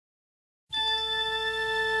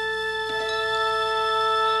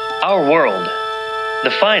Our world,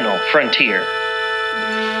 the final frontier.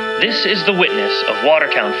 This is the witness of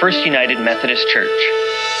Watertown First United Methodist Church.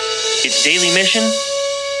 Its daily mission?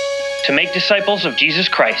 To make disciples of Jesus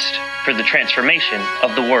Christ for the transformation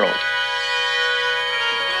of the world.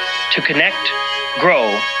 To connect,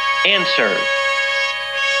 grow, and serve.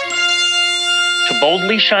 To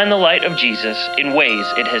boldly shine the light of Jesus in ways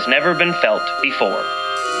it has never been felt before.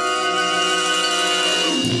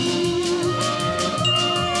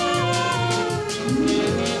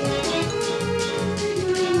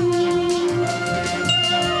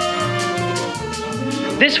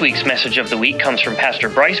 This week's message of the week comes from Pastor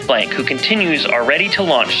Bryce Blank, who continues our Ready to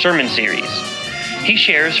Launch sermon series. He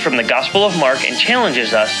shares from the Gospel of Mark and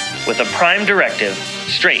challenges us with a prime directive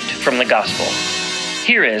straight from the Gospel.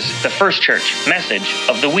 Here is the First Church message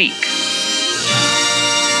of the week.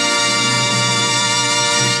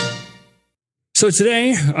 So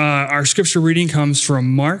today, our scripture reading comes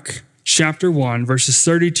from Mark chapter 1, verses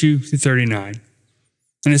 32 through 39.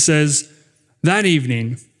 And it says, "That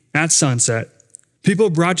evening, at sunset,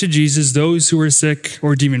 people brought to Jesus those who were sick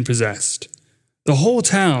or demon-possessed. The whole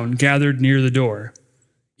town gathered near the door.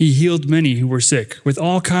 He healed many who were sick with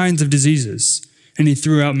all kinds of diseases, and he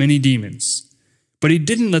threw out many demons. But he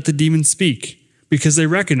didn't let the demons speak, because they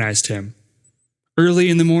recognized him.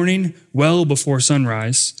 Early in the morning, well before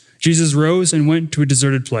sunrise, Jesus rose and went to a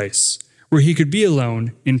deserted place, where he could be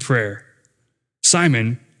alone in prayer.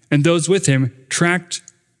 Simon and those with him tracked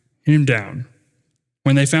him down.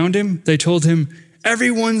 When they found him, they told him,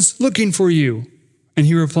 'Everyone's looking for you.' And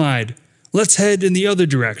he replied, 'Let's head in the other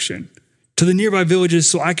direction, to the nearby villages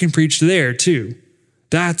so I can preach there too.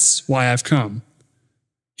 That's why I've come.'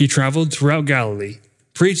 He traveled throughout Galilee,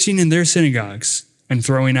 preaching in their synagogues and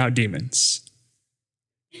throwing out demons."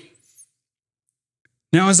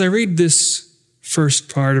 Now, as I read this first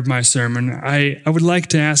part of my sermon, I would like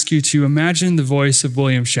to ask you to imagine the voice of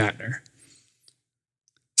William Shatner.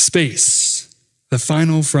 Space, the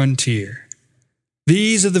final frontier.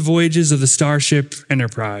 These are the voyages of the Starship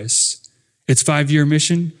Enterprise. Its 5-year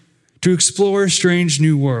mission: to explore strange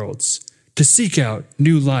new worlds, to seek out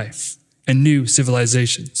new life and new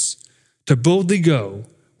civilizations, to boldly go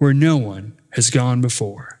where no one has gone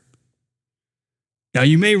before. Now,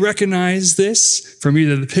 you may recognize this from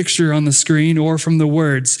either the picture on the screen or from the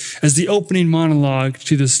words as the opening monologue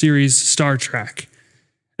to the series Star Trek.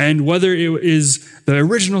 And whether it is the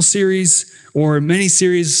original series or many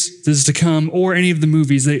series to come or any of the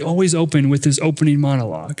movies, they always open with this opening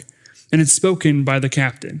monologue. And it's spoken by the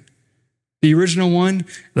captain. The original one,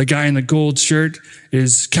 the guy in the gold shirt,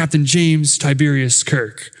 is Captain James Tiberius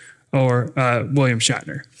Kirk, or William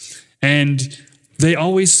Shatner. And they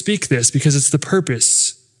always speak this because it's the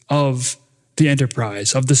purpose of the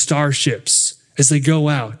Enterprise, of the starships, as they go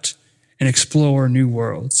out and explore new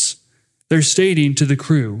worlds. They're stating to the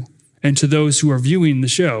crew and to those who are viewing the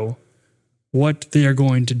show what they are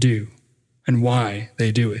going to do and why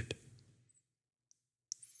they do it.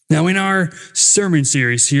 Now, in our sermon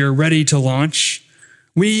series here, Ready to Launch,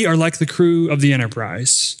 we are like the crew of the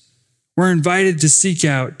Enterprise. We're invited to seek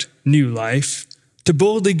out new life, to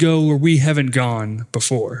boldly go where we haven't gone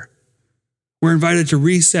before. We're invited to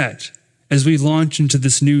reset as we launch into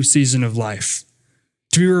this new season of life,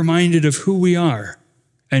 to be reminded of who we are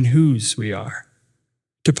and whose we are,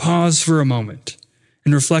 to pause for a moment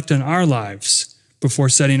and reflect on our lives before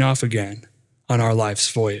setting off again on our life's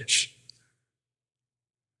voyage.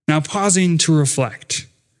 Now, pausing to reflect,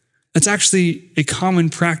 that's actually a common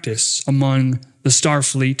practice among the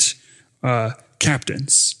Starfleet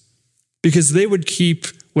captains, because they would keep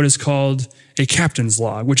what is called a captain's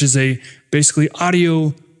log, which is a basically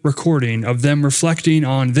audio recording of them reflecting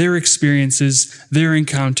on their experiences, their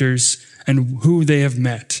encounters, and who they have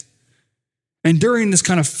met. And during this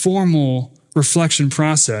kind of formal reflection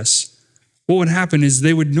process, what would happen is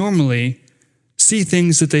they would normally see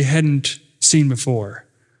things that they hadn't seen before.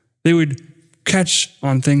 They would catch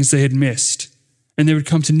on things they had missed, and they would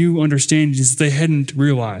come to new understandings that they hadn't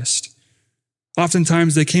realized.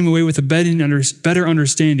 Oftentimes, they came away with a better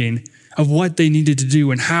understanding of what they needed to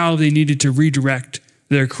do and how they needed to redirect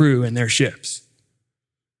their crew and their ships.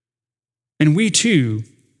 And we too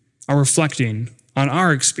are reflecting on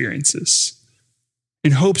our experiences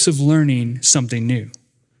in hopes of learning something new,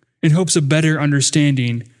 in hopes of better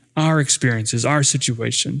understanding our experiences, our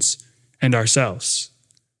situations, and ourselves.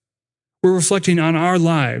 We're reflecting on our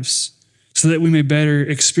lives so that we may better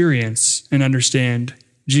experience and understand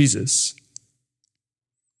Jesus.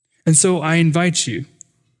 And so I invite you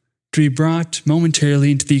to be brought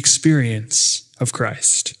momentarily into the experience of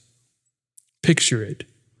Christ. Picture it,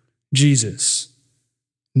 Jesus,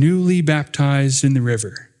 newly baptized in the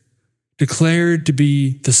river, declared to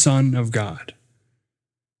be the Son of God.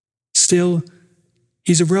 Still,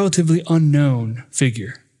 he's a relatively unknown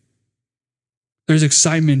figure. There's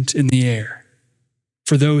excitement in the air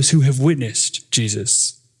for those who have witnessed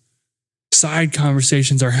Jesus. Side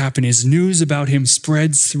conversations are happening as news about him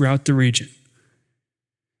spreads throughout the region.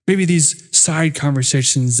 Maybe these side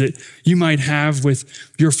conversations that you might have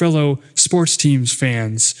with your fellow sports teams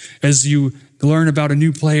fans as you learn about a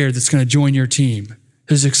new player that's going to join your team.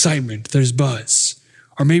 There's excitement, there's buzz.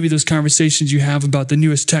 Or maybe those conversations you have about the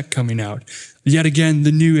newest tech coming out. Yet again,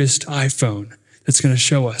 the newest iPhone that's going to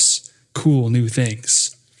show us cool new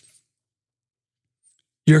things.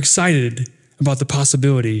 You're excited about the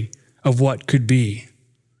possibility of what could be,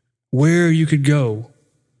 where you could go.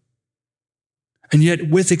 And yet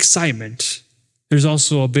with excitement, there's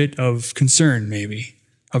also a bit of concern maybe,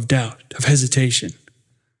 of doubt, of hesitation.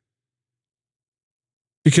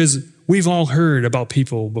 Because we've all heard about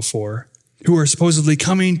people before who are supposedly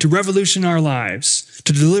coming to revolutionize our lives,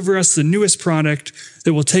 to deliver us the newest product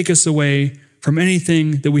that will take us away from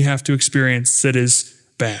anything that we have to experience that is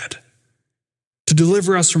bad, to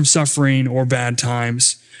deliver us from suffering or bad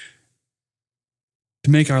times,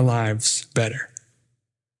 to make our lives better.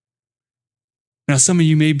 Now, some of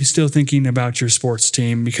you may be still thinking about your sports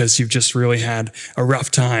team because you've just really had a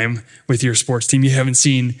rough time with your sports team. You haven't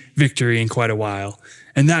seen victory in quite a while,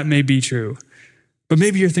 and that may be true. But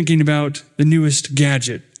maybe you're thinking about the newest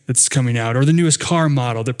gadget that's coming out or the newest car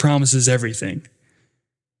model that promises everything.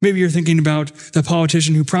 Maybe you're thinking about the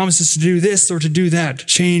politician who promises to do this or to do that, to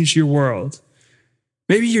change your world.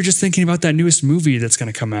 Maybe you're just thinking about that newest movie that's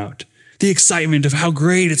going to come out, the excitement of how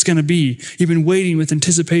great it's going to be. You've been waiting with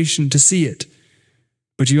anticipation to see it.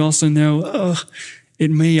 But you also know,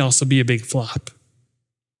 it may also be a big flop.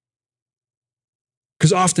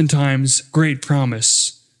 Because oftentimes, great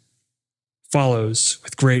promise follows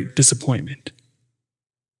with great disappointment.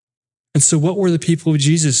 And so what were the people of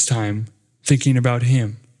Jesus' time thinking about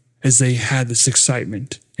him as they had this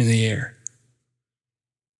excitement in the air?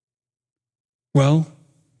 Well,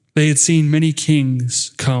 they had seen many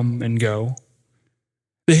kings come and go.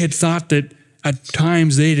 They had thought that at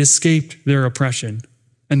times they had escaped their oppression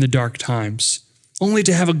and the dark times, only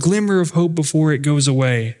to have a glimmer of hope before it goes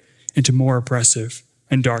away into more oppressive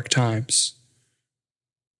and dark times.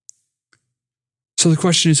 So the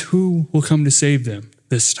question is, who will come to save them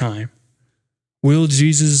this time? Will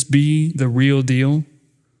Jesus be the real deal?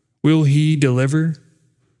 Will he deliver?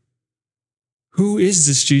 Who is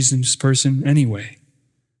this Jesus person anyway?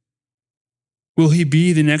 Will he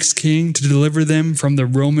be the next king to deliver them from the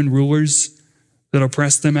Roman rulers that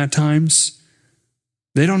oppress them at times?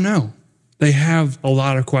 They don't know. They have a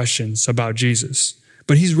lot of questions about Jesus,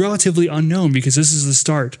 but he's relatively unknown because this is the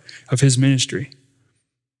start of his ministry.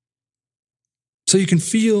 So you can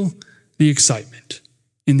feel the excitement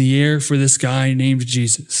in the air for this guy named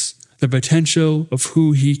Jesus, the potential of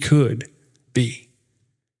who he could be.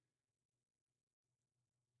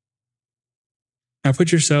 Now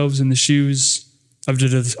put yourselves in the shoes of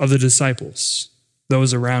the disciples,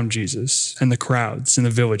 those around Jesus, and the crowds in the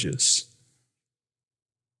villages.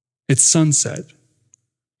 It's sunset.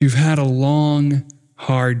 You've had a long,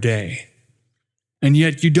 hard day, and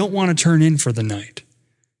yet you don't want to turn in for the night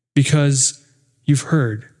because you've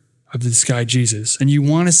heard of this guy Jesus, and you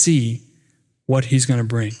want to see what he's going to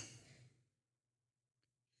bring.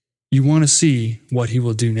 You want to see what he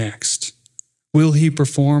will do next. Will he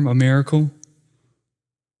perform a miracle?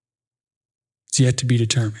 It's yet to be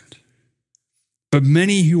determined. But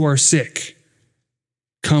many who are sick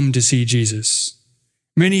come to see Jesus.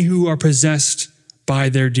 Many who are possessed by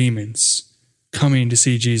their demons coming to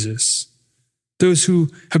see Jesus. Those who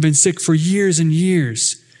have been sick for years and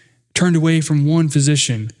years, turned away from one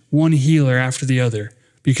physician, one healer after the other,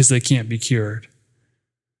 because they can't be cured.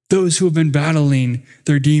 Those who have been battling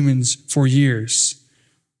their demons for years.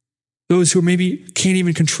 Those who maybe can't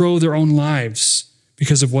even control their own lives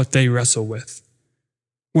because of what they wrestle with.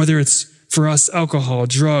 Whether it's for us alcohol,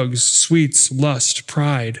 drugs, sweets, lust,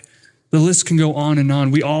 pride, the list can go on and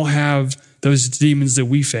on. We all have those demons that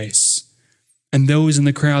we face. And those in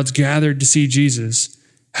the crowds gathered to see Jesus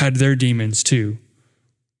had their demons too.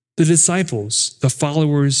 The disciples, the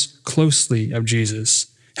followers closely of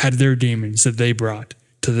Jesus, had their demons that they brought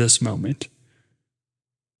to this moment.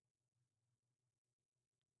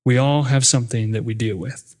 We all have something that we deal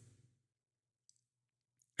with.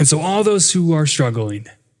 And so all those who are struggling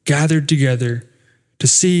gathered together to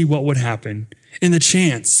see what would happen in the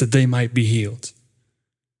chance that they might be healed.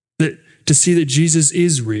 To see that Jesus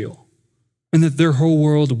is real and that their whole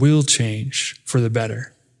world will change for the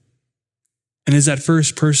better. And as that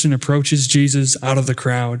first person approaches Jesus out of the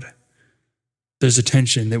crowd, there's a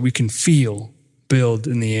tension that we can feel build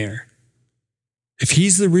in the air. If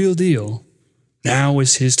he's the real deal, now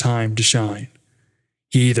is his time to shine.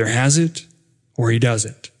 He either has it or he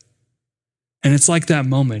doesn't. And it's like that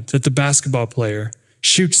moment that the basketball player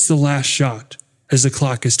shoots the last shot as the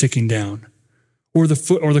clock is ticking down, or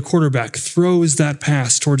the quarterback throws that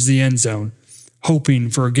pass towards the end zone, hoping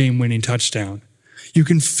for a game-winning touchdown. You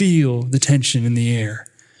can feel the tension in the air.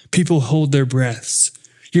 People hold their breaths.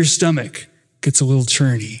 Your stomach gets a little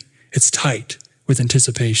churny. It's tight with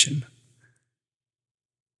anticipation.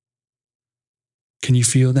 Can you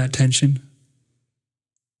feel that tension?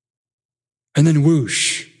 And then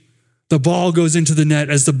whoosh, the ball goes into the net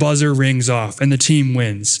as the buzzer rings off and the team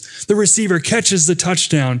wins. The receiver catches the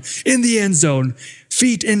touchdown in the end zone,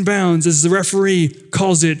 feet in bounds as the referee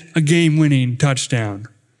calls it a game-winning touchdown.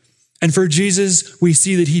 And for Jesus, we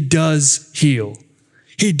see that he does heal.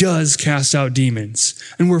 He does cast out demons.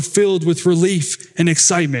 And we're filled with relief and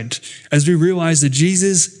excitement as we realize that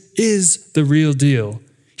Jesus is the real deal.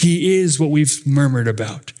 He is what we've murmured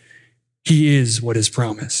about. He is what is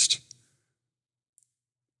promised.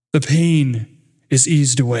 The pain is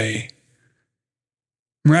eased away.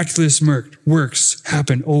 Miraculous works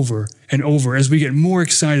happen over and over as we get more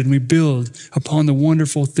excited and we build upon the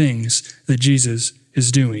wonderful things that Jesus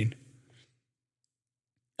is doing.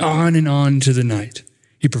 On and on to the night,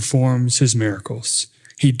 he performs his miracles.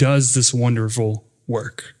 He does this wonderful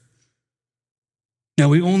work. Now,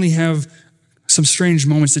 we only have some strange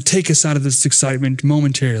moments that take us out of this excitement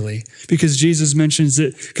momentarily, because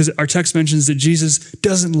our text mentions that Jesus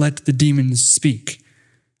doesn't let the demons speak.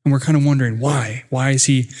 And we're kind of wondering why. Why is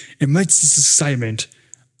he, amidst this excitement,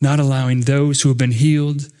 not allowing those who have been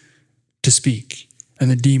healed to speak and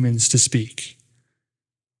the demons to speak?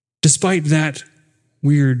 Despite that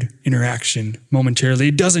weird interaction momentarily,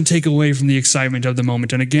 it doesn't take away from the excitement of the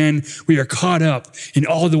moment. And again, we are caught up in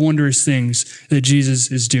all the wondrous things that Jesus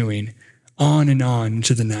is doing, on and on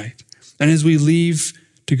into the night. And as we leave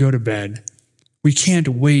to go to bed, we can't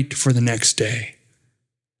wait for the next day.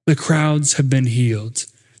 The crowds have been healed.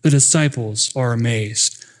 The disciples are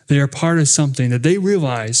amazed. They are part of something that they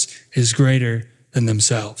realize is greater than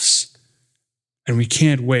themselves. And we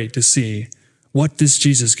can't wait to see what this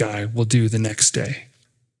Jesus guy will do the next day.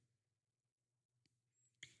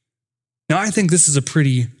 Now, I think this is a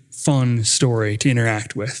pretty fun story to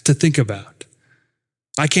interact with, to think about.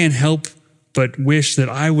 I can't help but wish that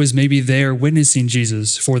I was maybe there witnessing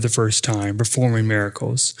Jesus for the first time, performing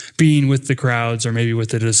miracles, being with the crowds or maybe with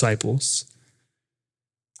the disciples.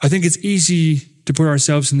 I think it's easy to put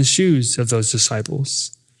ourselves in the shoes of those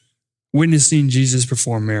disciples, witnessing Jesus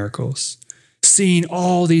perform miracles, seeing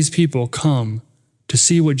all these people come to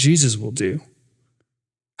see what Jesus will do,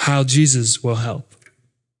 how Jesus will help.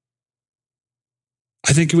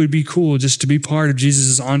 I think it would be cool just to be part of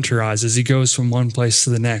Jesus' entourage as he goes from one place to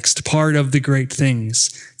the next, part of the great things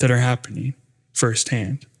that are happening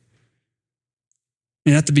firsthand.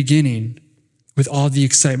 And at the beginning, with all the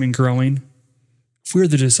excitement growing, if we're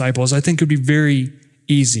the disciples, I think it would be very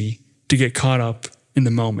easy to get caught up in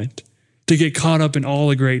the moment, to get caught up in all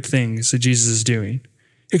the great things that Jesus is doing,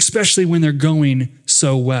 especially when they're going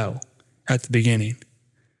so well at the beginning.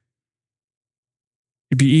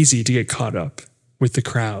 It'd be easy to get caught up with the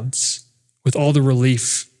crowds, with all the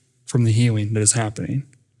relief from the healing that is happening.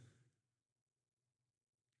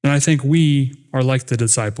 And I think we are like the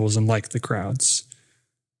disciples and like the crowds,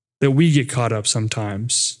 that we get caught up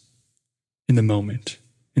sometimes in the moment,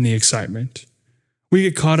 in the excitement. We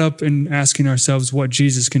get caught up in asking ourselves what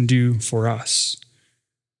Jesus can do for us.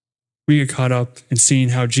 We get caught up in seeing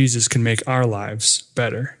how Jesus can make our lives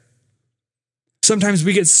better. Sometimes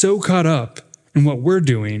we get so caught up in what we're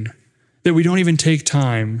doing that we don't even take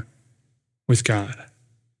time with God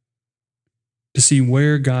to see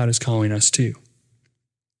where God is calling us to.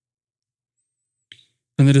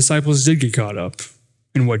 And the disciples did get caught up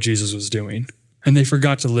in what Jesus was doing, and they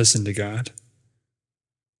forgot to listen to God.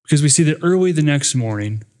 Because we see that early the next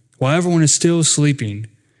morning, while everyone is still sleeping,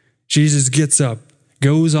 Jesus gets up,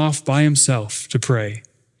 goes off by himself to pray,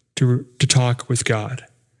 to talk with God.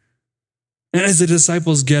 And as the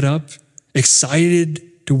disciples get up, excited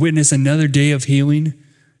to witness another day of healing,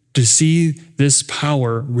 to see this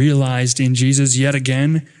power realized in Jesus yet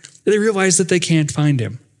again, they realize that they can't find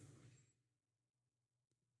him.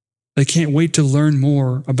 They can't wait to learn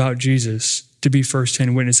more about Jesus, to be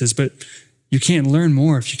firsthand witnesses, but you can't learn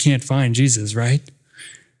more if you can't find Jesus, right?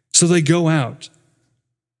 So they go out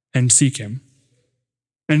and seek him.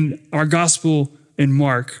 And our gospel in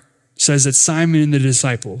Mark says that Simon and the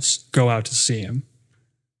disciples go out to see him,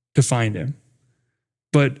 to find him.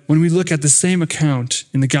 But when we look at the same account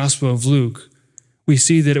in the Gospel of Luke, we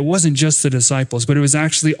see that it wasn't just the disciples, but it was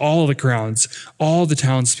actually all the crowds, all the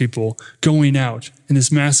townspeople going out in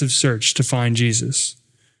this massive search to find Jesus.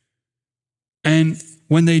 And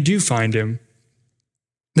when they do find him,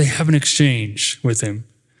 they have an exchange with him.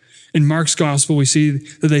 In Mark's gospel, we see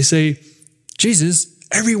that they say, Jesus,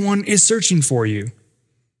 everyone is searching for you.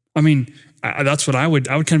 I mean, that's what I would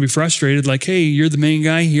kind of be frustrated, like, hey, you're the main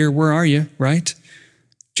guy here, where are you, right?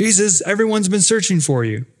 Jesus, everyone's been searching for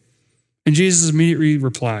you. And Jesus immediately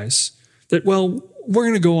replies that, well, we're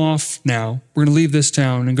going to go off now. We're going to leave this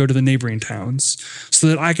town and go to the neighboring towns so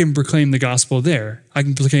that I can proclaim the gospel there. I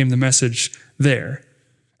can proclaim the message there.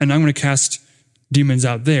 And I'm going to cast demons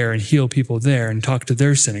out there and heal people there and talk to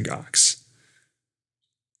their synagogues.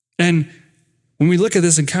 And when we look at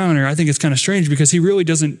this encounter, I think it's kind of strange because he really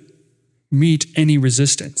doesn't meet any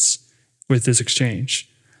resistance with this exchange.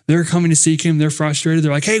 They're coming to seek him. They're frustrated.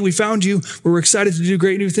 They're like, hey, we found you. We're excited to do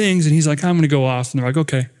great new things. And he's like, I'm going to go off. And they're like,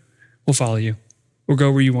 okay, we'll follow you. We'll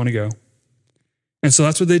go where you want to go. And so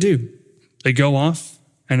that's what they do. They go off.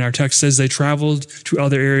 And our text says they traveled to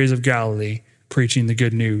other areas of Galilee, preaching the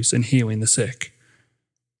good news and healing the sick.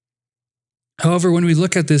 However, when we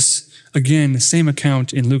look at this, again, the same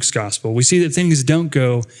account in Luke's gospel, we see that things don't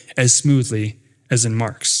go as smoothly as in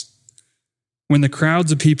Mark's. When the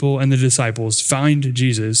crowds of people and the disciples find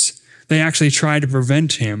Jesus, they actually try to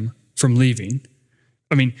prevent him from leaving.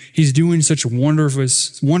 I mean, he's doing such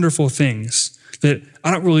wonderful things that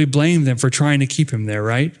I don't really blame them for trying to keep him there,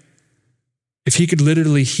 right? If he could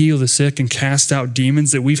literally heal the sick and cast out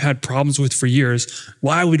demons that we've had problems with for years,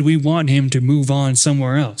 why would we want him to move on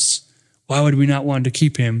somewhere else? Why would we not want to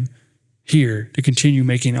keep him here to continue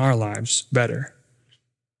making our lives better?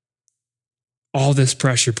 All this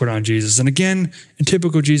pressure put on Jesus. And again, in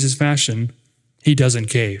typical Jesus fashion, he doesn't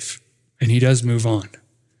cave and he does move on,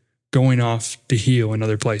 going off to heal in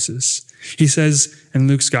other places. He says in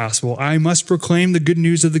Luke's gospel, I must proclaim the good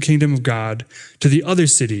news of the kingdom of God to the other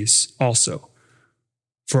cities also,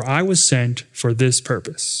 for I was sent for this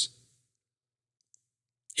purpose.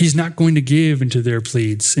 He's not going to give into their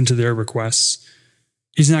pleads, into their requests.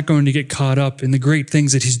 He's not going to get caught up in the great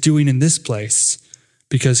things that he's doing in this place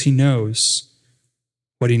because he knows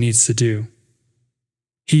what he needs to do.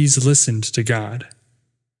 He's listened to God.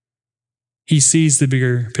 He sees the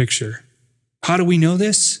bigger picture. How do we know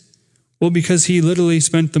this? Well, because he literally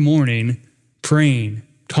spent the morning praying,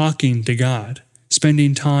 talking to God,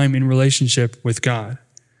 spending time in relationship with God.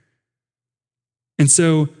 And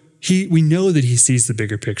so we know that he sees the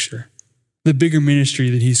bigger picture, the bigger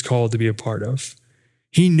ministry that he's called to be a part of.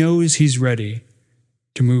 He knows he's ready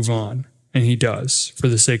to move on, and he does for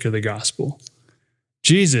the sake of the gospel.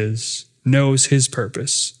 Jesus knows his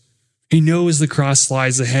purpose. He knows the cross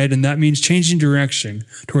lies ahead, and that means changing direction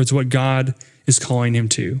towards what God is calling him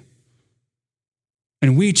to.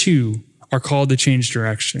 And we too are called to change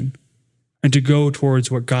direction and to go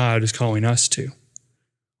towards what God is calling us to.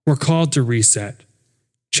 We're called to reset,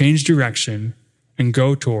 change direction, and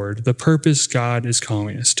go toward the purpose God is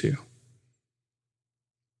calling us to.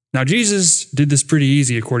 Now, Jesus did this pretty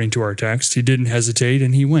easy according to our text. He didn't hesitate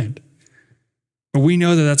and he went. But we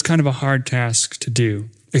know that that's kind of a hard task to do,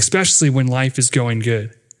 especially when life is going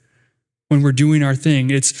good. When we're doing our thing,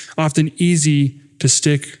 it's often easy to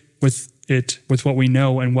stick with what we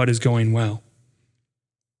know and what is going well.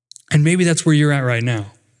 And maybe that's where you're at right now.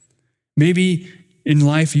 Maybe in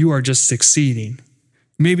life you are just succeeding.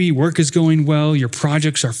 Maybe work is going well, your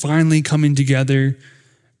projects are finally coming together.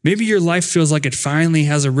 Maybe your life feels like it finally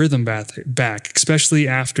has a rhythm back, especially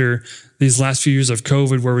after these last few years of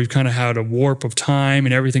COVID where we've kind of had a warp of time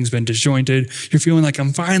and everything's been disjointed. You're feeling like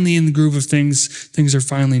I'm finally in the groove of things. Things are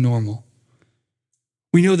finally normal.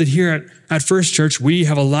 We know that here at First Church, we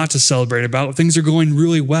have a lot to celebrate about. Things are going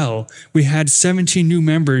really well. We had 17 new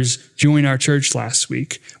members join our church last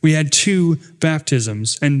week. We had 2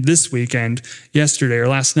 baptisms. And this weekend, yesterday or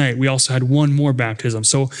last night, we also had 1 more baptism.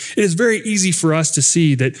 So it is very easy for us to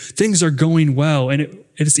see that things are going well. And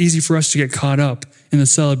it is easy for us to get caught up in the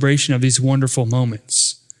celebration of these wonderful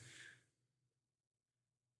moments.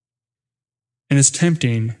 And it's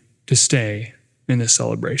tempting to stay in this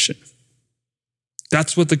celebration.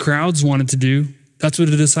 That's what the crowds wanted to do. That's what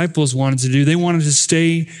the disciples wanted to do. They wanted to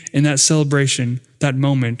stay in that celebration, that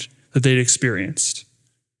moment that they'd experienced.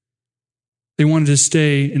 They wanted to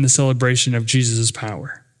stay in the celebration of Jesus'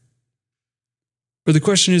 power. But the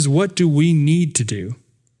question is, what do we need to do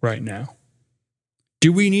right now?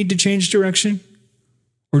 Do we need to change direction?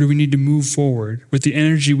 Or do we need to move forward with the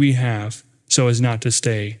energy we have so as not to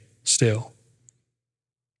stay still?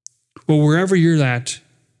 Well, wherever you're at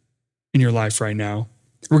in your life right now,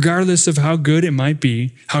 Regardless of how good it might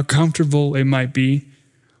be, how comfortable it might be,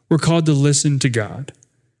 we're called to listen to God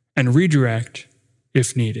and redirect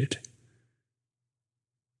if needed.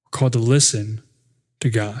 We're called to listen to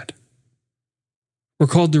God. We're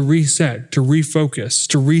called to reset, to refocus,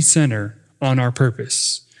 to recenter on our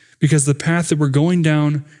purpose, because the path that we're going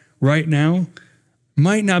down right now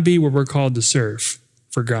might not be where we're called to serve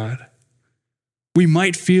for God. We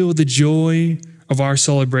might feel the joy of our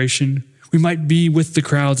celebration. We might be with the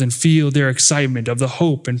crowds and feel their excitement of the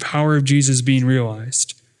hope and power of Jesus being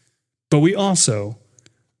realized. But we also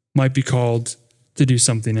might be called to do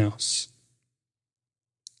something else.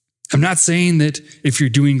 I'm not saying that if you're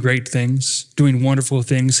doing great things, doing wonderful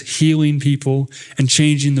things, healing people, and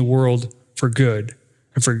changing the world for good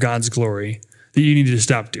and for God's glory, that you need to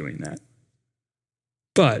stop doing that.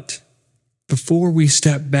 But before we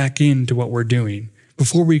step back into what we're doing,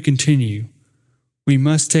 before we continue, we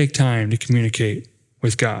must take time to communicate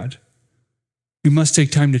with God. We must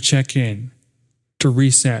take time to check in, to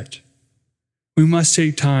reset. We must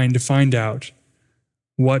take time to find out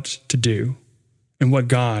what to do and what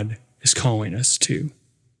God is calling us to.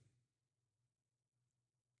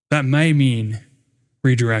 That may mean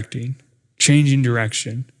redirecting, changing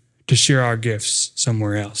direction to share our gifts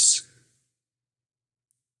somewhere else.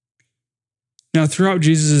 Now, throughout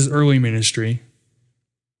Jesus' early ministry,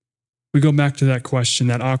 we go back to that question,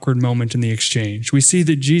 that awkward moment in the exchange. We see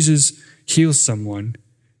that Jesus heals someone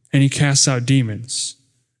and he casts out demons.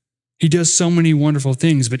 He does so many wonderful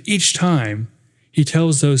things, but each time he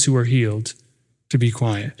tells those who are healed to be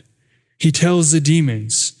quiet. He tells the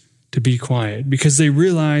demons to be quiet because they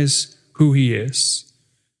realize who he is.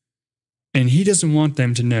 And he doesn't want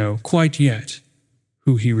them to know quite yet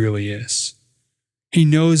who he really is. He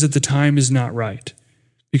knows that the time is not right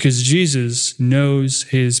because Jesus knows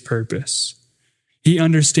his purpose. He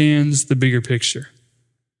understands the bigger picture.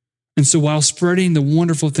 And so while spreading the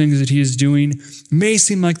wonderful things that he is doing may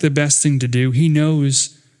seem like the best thing to do, he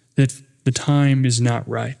knows that the time is not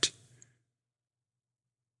right.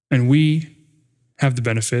 And we have the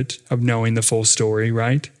benefit of knowing the full story,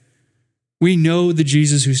 right? We know the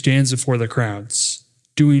Jesus who stands before the crowds,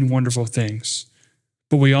 doing wonderful things.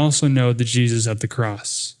 But we also know the Jesus at the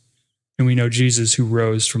cross. And we know Jesus who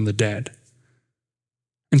rose from the dead.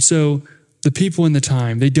 And so the people in the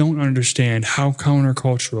time, they don't understand how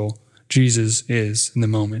countercultural Jesus is in the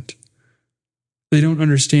moment. They don't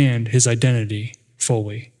understand his identity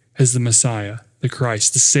fully as the Messiah, the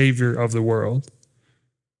Christ, the Savior of the world.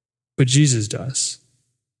 But Jesus does.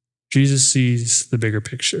 Jesus sees the bigger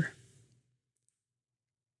picture.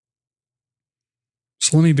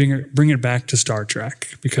 So let me bring it back to Star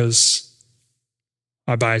Trek because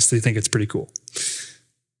I biasly think it's pretty cool.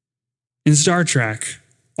 In Star Trek,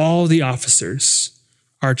 all the officers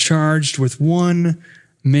are charged with one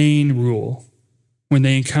main rule when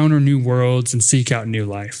they encounter new worlds and seek out new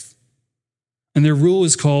life. And their rule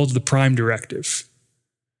is called the Prime Directive.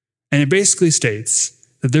 And it basically states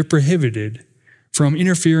that they're prohibited from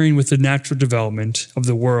interfering with the natural development of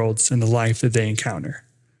the worlds and the life that they encounter.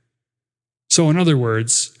 So in other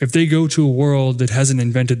words, if they go to a world that hasn't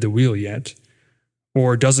invented the wheel yet,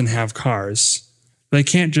 or doesn't have cars, they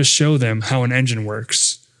can't just show them how an engine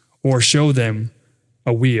works, or show them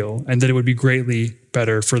a wheel, and that it would be greatly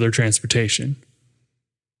better for their transportation.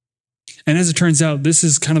 And as it turns out, this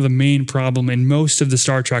is kind of the main problem in most of the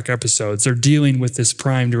Star Trek episodes. They're dealing with this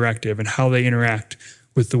Prime Directive and how they interact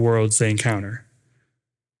with the worlds they encounter.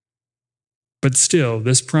 But still,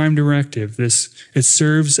 this Prime Directive, it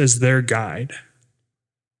serves as their guide.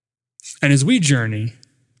 And as we journey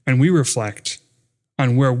and we reflect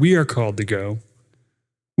on where we are called to go,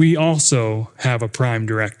 we also have a Prime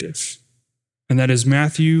Directive. And that is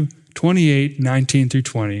Matthew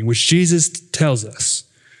 28:19-20, which Jesus tells us,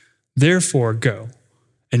 "Therefore go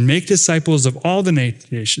and make disciples of all the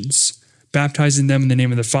nations, baptizing them in the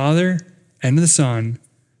name of the Father and of the Son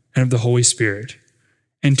and of the Holy Spirit,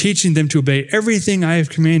 and teaching them to obey everything I have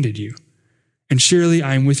commanded you. And surely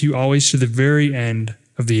I am with you always to the very end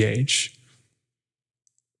of the age."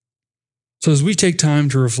 So as we take time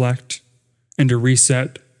to reflect and to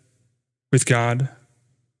reset with God,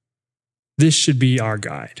 this should be our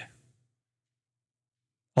guide,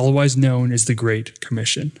 otherwise known as the Great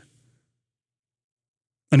Commission.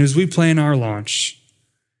 And as we plan our launch,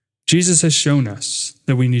 Jesus has shown us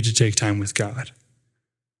that we need to take time with God.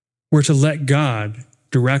 We're to let God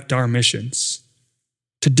direct our missions,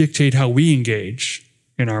 to dictate how we engage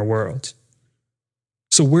in our world.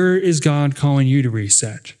 So where is God calling you to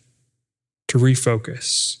reset, to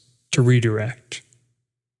refocus, to redirect?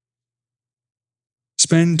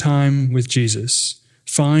 Spend time with Jesus.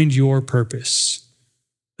 Find your purpose.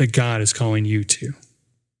 that God is calling you to.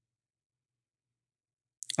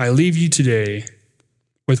 I leave you today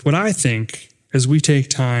with what I think, as we take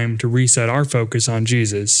time to reset our focus on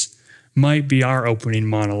Jesus, might be our opening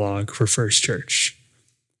monologue for First Church.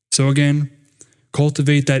 So again,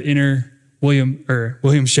 cultivate that inner William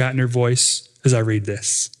Shatner voice as I read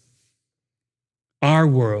this. Our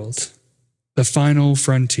world, the final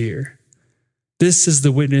frontier. This is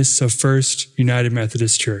the witness of First United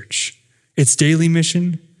Methodist Church. Its daily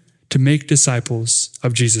mission, to make disciples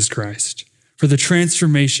of Jesus Christ for the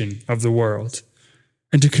transformation of the world,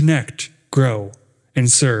 and to connect, grow, and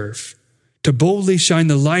serve, to boldly shine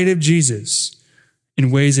the light of Jesus in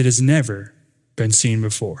ways it has never been seen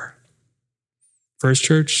before. First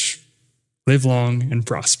Church, live long and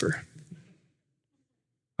prosper.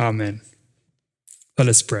 Amen. Let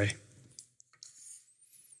us pray.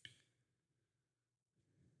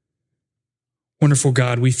 Wonderful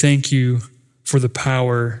God, we thank you for the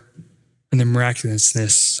power and the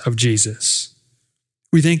miraculousness of Jesus.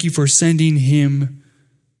 We thank you for sending him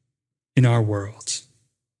in our world.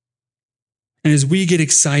 And as we get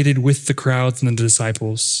excited with the crowds and the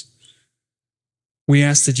disciples, we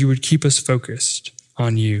ask that you would keep us focused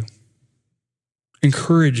on you.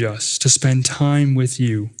 Encourage us to spend time with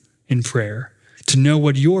you in prayer, to know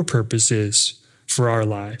what your purpose is for our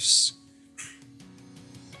lives.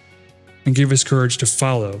 And give us courage to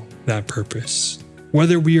follow that purpose,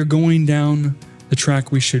 whether we are going down the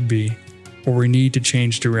track we should be, or we need to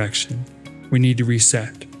change direction. We need to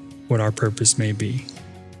reset what our purpose may be.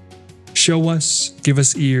 Show us, give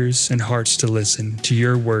us ears and hearts to listen to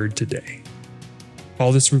your word today.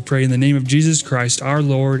 All this we pray in the name of Jesus Christ, our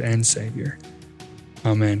Lord and Savior.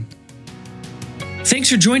 Amen.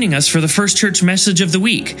 Thanks for joining us for the First Church Message of the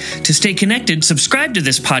Week. To stay connected, subscribe to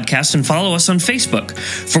this podcast and follow us on Facebook.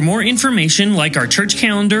 For more information like our church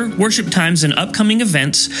calendar, worship times, and upcoming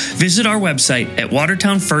events, visit our website at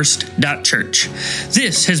watertownfirst.church.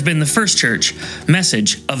 This has been the First Church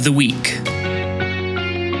Message of the Week.